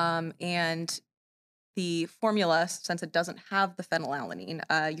 And the formula, since it doesn't have the phenylalanine,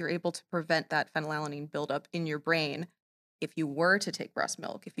 you're able to prevent that phenylalanine buildup in your brain if you were to take breast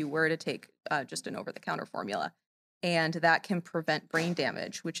milk, if you were to take just an over-the-counter formula. And that can prevent brain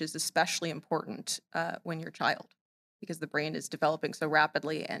damage, which is especially important when you're a child, because the brain is developing so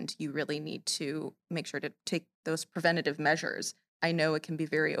rapidly and you really need to make sure to take those preventative measures. I know it can be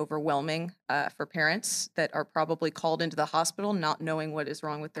very overwhelming for parents that are probably called into the hospital not knowing what is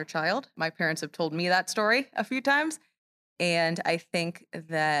wrong with their child. My parents have told me that story a few times. And I think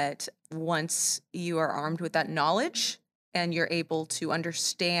that once you are armed with that knowledge and you're able to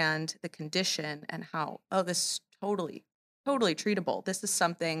understand the condition and how, oh, this is totally treatable. This is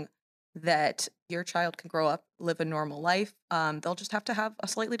something that your child can grow up, live a normal life. They'll just have to have a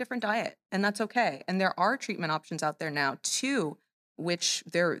slightly different diet, and that's okay. And there are treatment options out there now too, which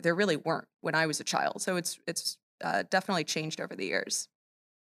there really weren't when I was a child. So it's definitely changed over the years.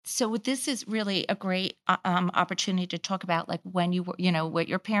 So this is really a great opportunity to talk about like when you were, what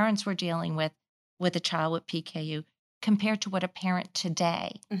your parents were dealing with a child with PKU compared to what a parent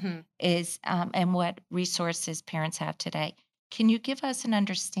today is and what resources parents have today. Can you give us an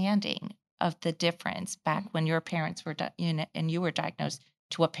understanding of the difference back when your parents were, and you were diagnosed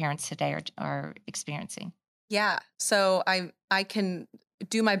to what parents today are experiencing? Yeah. So I can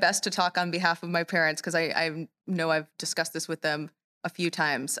do my best to talk on behalf of my parents because I know I've discussed this with them a few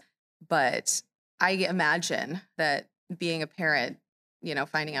times, but I imagine that being a parent,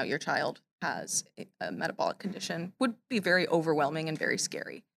 finding out your child has a metabolic condition would be very overwhelming and very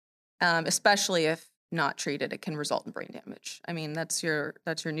scary, especially if not treated. It can result in brain damage. I mean, that's your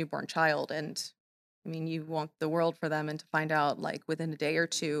newborn child, and I mean, you want the world for them, and to find out like within a day or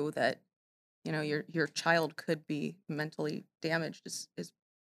two that your child could be mentally damaged is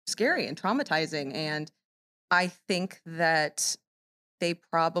scary and traumatizing. And I think that they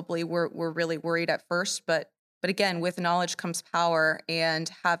probably were really worried at first, but again, with knowledge comes power, and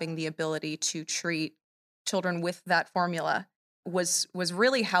having the ability to treat children with that formula was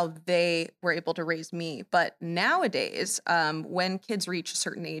really how they were able to raise me. But nowadays, when kids reach a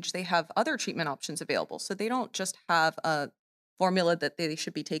certain age, they have other treatment options available. So they don't just have a formula that they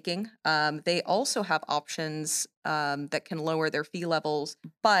should be taking. They also have options that can lower their Phe levels,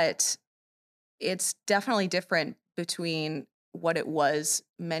 but it's definitely different between what it was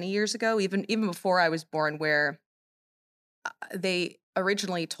many years ago, even before I was born, where they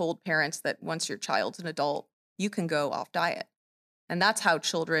originally told parents that once your child's an adult, you can go off diet. And that's how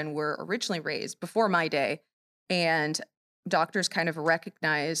children were originally raised before my day. And doctors kind of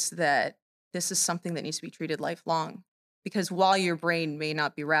recognize that this is something that needs to be treated lifelong. Because while your brain may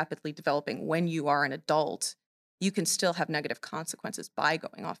not be rapidly developing when you are an adult, you can still have negative consequences by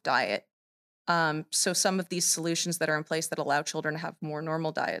going off diet. So some of these solutions that are in place that allow children to have more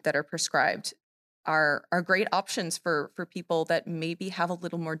normal diet that are prescribed are great options for people that maybe have a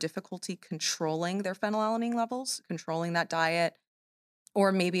little more difficulty controlling their phenylalanine levels, controlling that diet,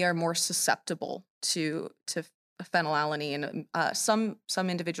 or maybe are more susceptible to phenylalanine. Some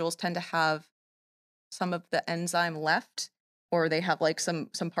individuals tend to have some of the enzyme left, or they have like some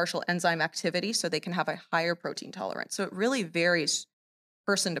partial enzyme activity, so they can have a higher protein tolerance. So it really varies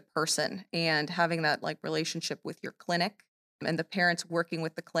person to person, and having that like relationship with your clinic and the parents working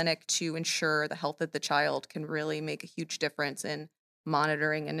with the clinic to ensure the health of the child can really make a huge difference in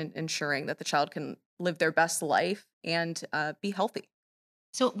monitoring and ensuring that the child can live their best life and be healthy.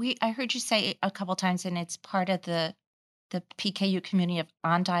 So I heard you say a couple times, and it's part of the PKU community of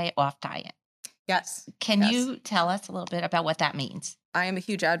on diet, off diet. Yes. Can yes. you tell us a little bit about what that means? I am a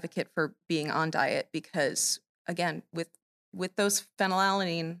huge advocate for being on diet because, again, with those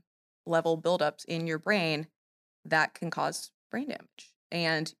phenylalanine level buildups in your brain, that can cause brain damage.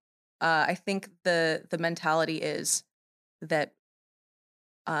 And I think the mentality is that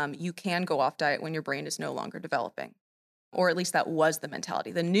you can go off diet when your brain is no longer developing, or at least that was the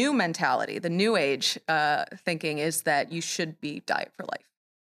mentality. The new mentality, the new age thinking is that you should be diet for life.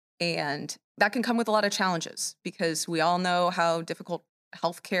 And that can come with a lot of challenges because we all know how difficult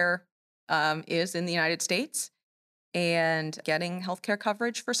healthcare is in the United States. And getting healthcare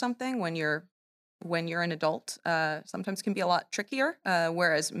coverage for something when you're an adult sometimes can be a lot trickier,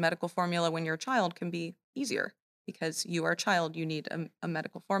 whereas medical formula when you're a child can be easier because you are a child. You need a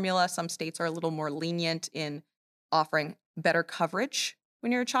medical formula. Some states are a little more lenient in offering better coverage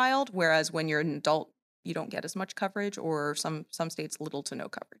when you're a child, whereas when you're an adult, you don't get as much coverage, or some states little to no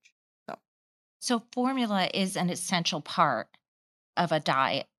coverage. So formula is an essential part of a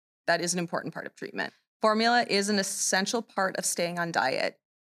diet. That is an important part of treatment. Formula is an essential part of staying on diet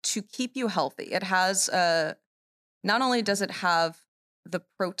to keep you healthy. It has not only does it have the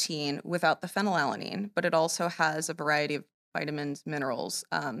protein without the phenylalanine, but it also has a variety of vitamins, minerals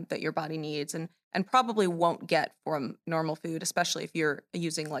that your body needs and probably won't get from normal food, especially if you're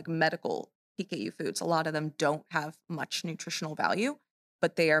using like medical PKU foods. A lot of them don't have much nutritional value,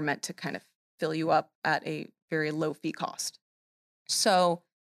 but they are meant to kind of fill you up at a very low Phe cost. So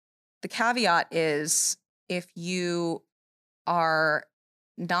the caveat is if you are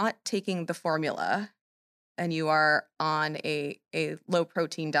not taking the formula and you are on a low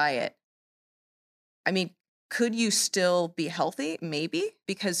protein diet, I mean, could you still be healthy? Maybe,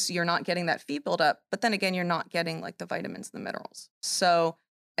 because you're not getting that Phe buildup, but then again, you're not getting like the vitamins and the minerals. So,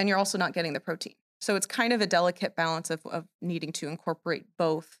 and you're also not getting the protein. So it's kind of a delicate balance of needing to incorporate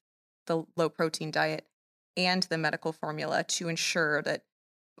both the low protein diet and the medical formula to ensure that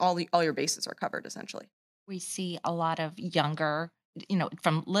all your bases are covered, essentially. We see a lot of younger,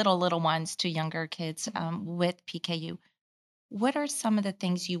 from little ones to younger kids with PKU. What are some of the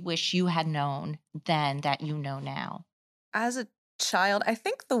things you wish you had known then that you know now? As a child, I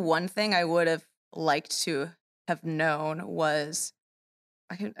think the one thing I would have liked to have known was,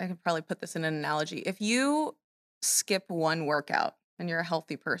 I could probably put this in an analogy. If you skip one workout and you're a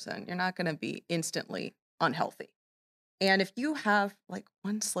healthy person, you're not going to be instantly unhealthy. And if you have like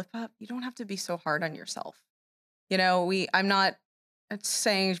one slip up, you don't have to be so hard on yourself. I'm not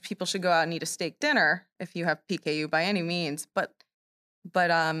saying people should go out and eat a steak dinner if you have PKU by any means, but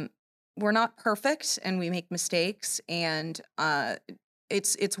we're not perfect and we make mistakes, and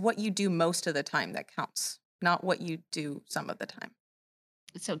it's what you do most of the time that counts, not what you do some of the time.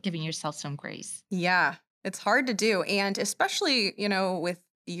 So giving yourself some grace. Yeah, it's hard to do, and especially, with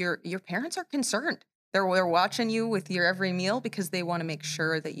your parents are concerned. They're watching you with your every meal because they want to make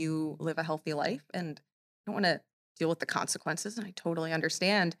sure that you live a healthy life and don't want to deal with the consequences, and I totally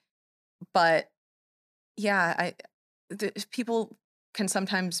understand. But yeah, people can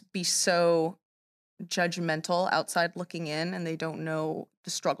sometimes be so judgmental outside looking in, and they don't know the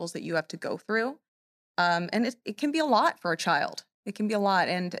struggles that you have to go through. And it can be a lot for a child. It can be a lot.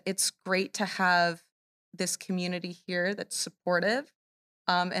 And it's great to have this community here that's supportive.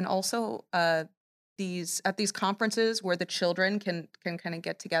 And also at these conferences where the children can kind of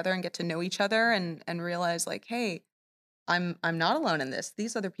get together and get to know each other and realize like, hey, I'm not alone in this.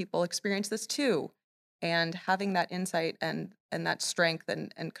 These other people experience this too. And having that insight and that strength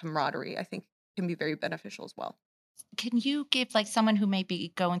and camaraderie, I think, can be very beneficial as well. Can you give, like, someone who may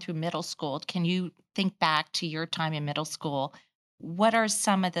be going through middle school, can you think back to your time in middle school? What are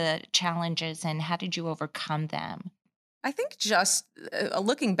some of the challenges and how did you overcome them? I think just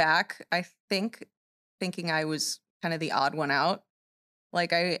looking back, I think thinking I was kind of the odd one out.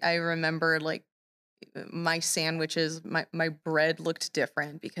 Like I remember like my sandwiches, my bread looked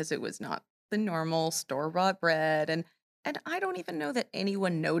different because it was not the normal store-bought bread, and I don't even know that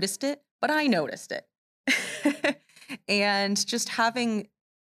anyone noticed it, but I noticed it. And just having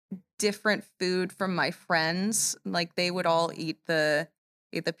different food from my friends, like they would all eat the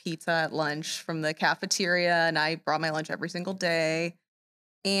pizza at lunch from the cafeteria, and I brought my lunch every single day.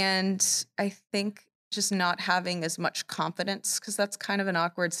 And I think just not having as much confidence, because that's kind of an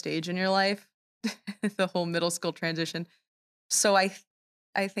awkward stage in your life, the whole middle school transition. So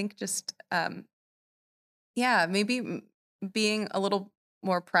I think just maybe being a little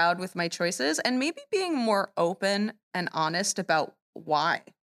more proud with my choices and maybe being more open and honest about why.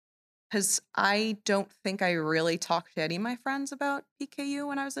 Because I don't think I really talked to any of my friends about PKU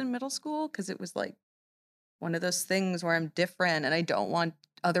when I was in middle school, because it was like one of those things where I'm different and I don't want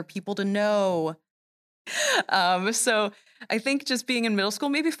other people to know. So I think just being in middle school,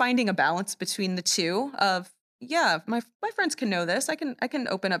 maybe finding a balance between the two of, yeah, my friends can know this. I can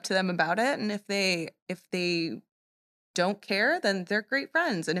open up to them about it. And if they don't care, then they're great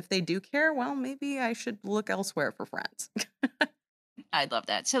friends. And if they do care, well, maybe I should look elsewhere for friends. I love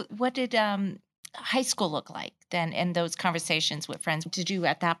that. So what did high school look like then in those conversations with friends? Did you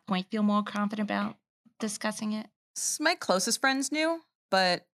at that point feel more confident about discussing it? My closest friends knew,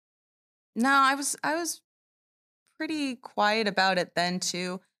 but no, I was pretty quiet about it then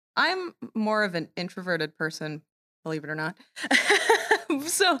too. I'm more of an introverted person, believe it or not.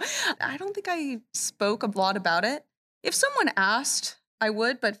 So I don't think I spoke a lot about it. If someone asked, I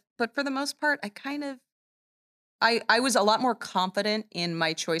would, but for the most part, I was a lot more confident in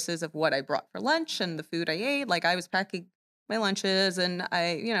my choices of what I brought for lunch and the food I ate. Like I was packing my lunches, and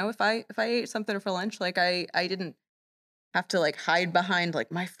if I ate something for lunch, like I didn't have to like hide behind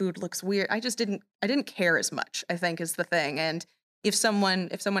like my food looks weird. I didn't care as much, I think, is the thing. And if someone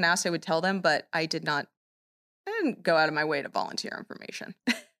asked, I would tell them, but I didn't go out of my way to volunteer information.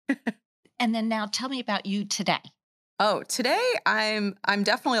 And then now tell me about you today. Oh, today I'm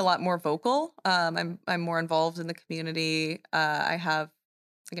definitely a lot more vocal. I'm more involved in the community. I have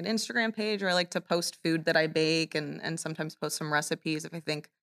like an Instagram page where I like to post food that I bake and sometimes post some recipes if I think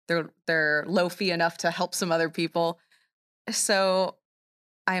they're low-fi enough to help some other people. So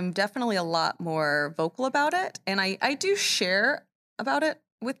I'm definitely a lot more vocal about it, and I do share about it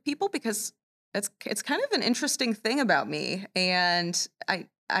with people because it's kind of an interesting thing about me. And I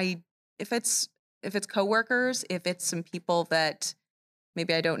if it's coworkers, if it's some people that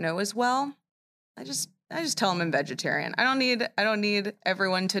maybe I don't know as well, I just tell them I'm vegetarian. I don't need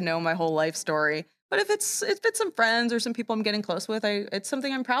everyone to know my whole life story. But if it's some friends or some people I'm getting close with, it's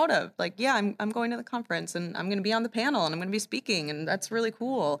something I'm proud of. Like, yeah, I'm going to the conference and I'm going to be on the panel and I'm going to be speaking, and that's really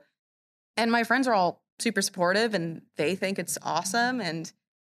cool. And my friends are all super supportive and they think it's awesome. And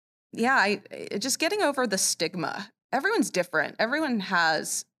yeah, I just getting over the stigma. Everyone's different. Everyone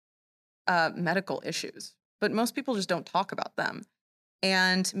has medical issues, but most people just don't talk about them.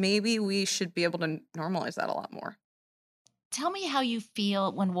 And maybe we should be able to normalize that a lot more. Tell me how you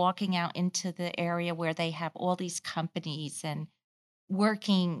feel when walking out into the area where they have all these companies and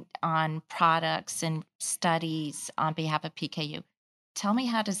working on products and studies on behalf of PKU. Tell me,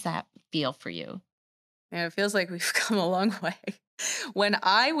 how does that feel for you? And it feels like we've come a long way. When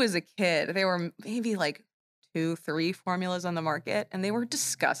I was a kid, there were maybe like 2, 3 formulas on the market, and they were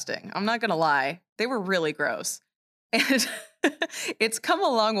disgusting. I'm not going to lie. They were really gross. And it's come a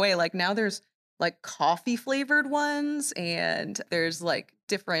long way. Like now there's like coffee flavored ones, and there's like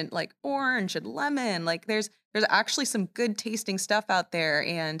different like orange and lemon. Like there's actually some good tasting stuff out there,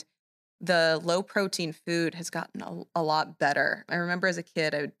 and the low protein food has gotten a lot better. I remember as a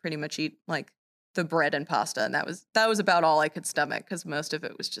kid, I would pretty much eat like the bread and pasta, and that was about all I could stomach because most of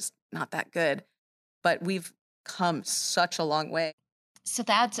it was just not that good. But we've come such a long way. So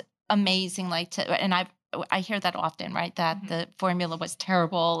that's amazing. And I hear that often, right? That the formula was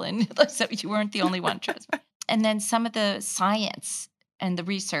terrible, and so you weren't the only one. Trust me. And then some of the science and the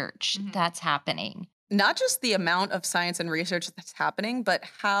research that's happening. Not just the amount of science and research that's happening, but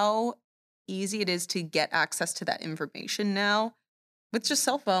how easy it is to get access to that information now with just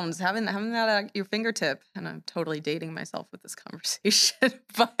cell phones, having that at your fingertip. And I'm totally dating myself with this conversation,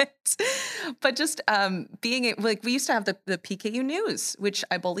 but just being like, we used to have the PKU news, which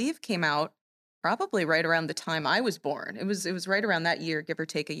I believe came out probably right around the time I was born. It was right around that year, give or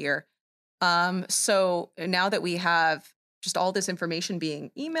take a year. So now that we have just all this information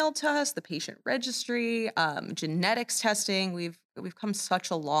being emailed to us, the patient registry, genetics testing, we've come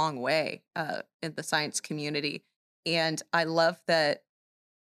such a long way in the science community. And I love that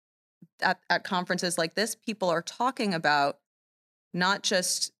at conferences like this, people are talking about not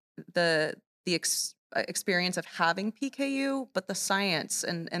just the experience of having PKU, but the science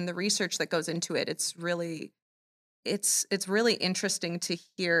and the research that goes into it. It's really interesting to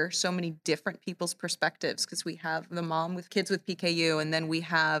hear so many different people's perspectives, because we have the mom with kids with PKU, and then we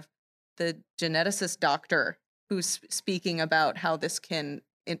have the geneticist doctor who's speaking about how this can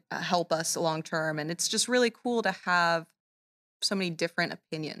help us long term. And it's just really cool to have so many different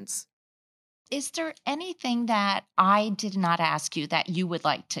opinions. Is there anything that I did not ask you that you would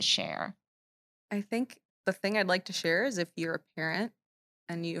like to share? I think the thing I'd like to share is if you're a parent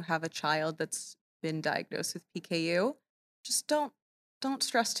and you have a child that's been diagnosed with PKU, just don't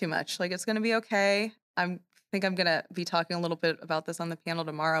stress too much. Like, it's going to be okay. I think I'm going to be talking a little bit about this on the panel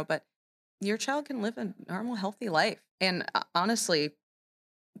tomorrow, but your child can live a normal, healthy life. And honestly,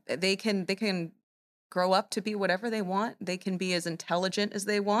 they can grow up to be whatever they want. They can be as intelligent as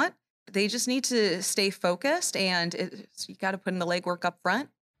they want. They just need to stay focused, and you got to put in the legwork up front,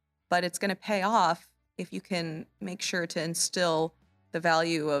 but it's going to pay off if you can make sure to instill the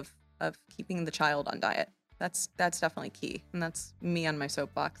value of keeping the child on diet. That's definitely key. And that's me on my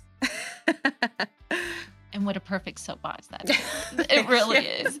soapbox. And what a perfect soapbox that is. It really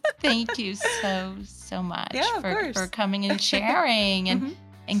is. Thank you so much for coming and sharing and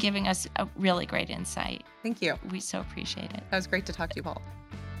giving us a really great insight. Thank you. We so appreciate it. That was great to talk to you, Paul.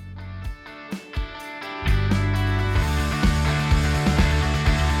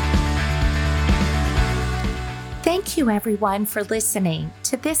 Thank you, everyone, for listening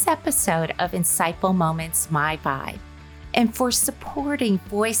to this episode of Insightful Moments, My Vibe, and for supporting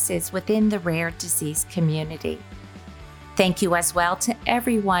voices within the rare disease community. Thank you as well to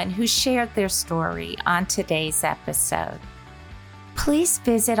everyone who shared their story on today's episode. Please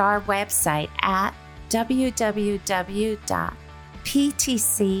visit our website at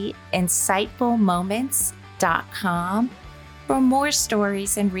www.ptcinsightfulmoments.com for more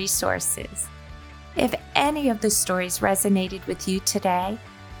stories and resources. If any of the stories resonated with you today,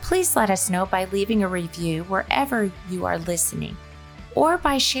 please let us know by leaving a review wherever you are listening, or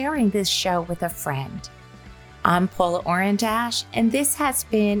by sharing this show with a friend. I'm Paula Orendash, and this has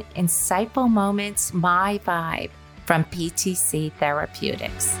been Insightful Moments, My Vibe from PTC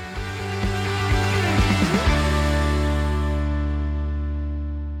Therapeutics.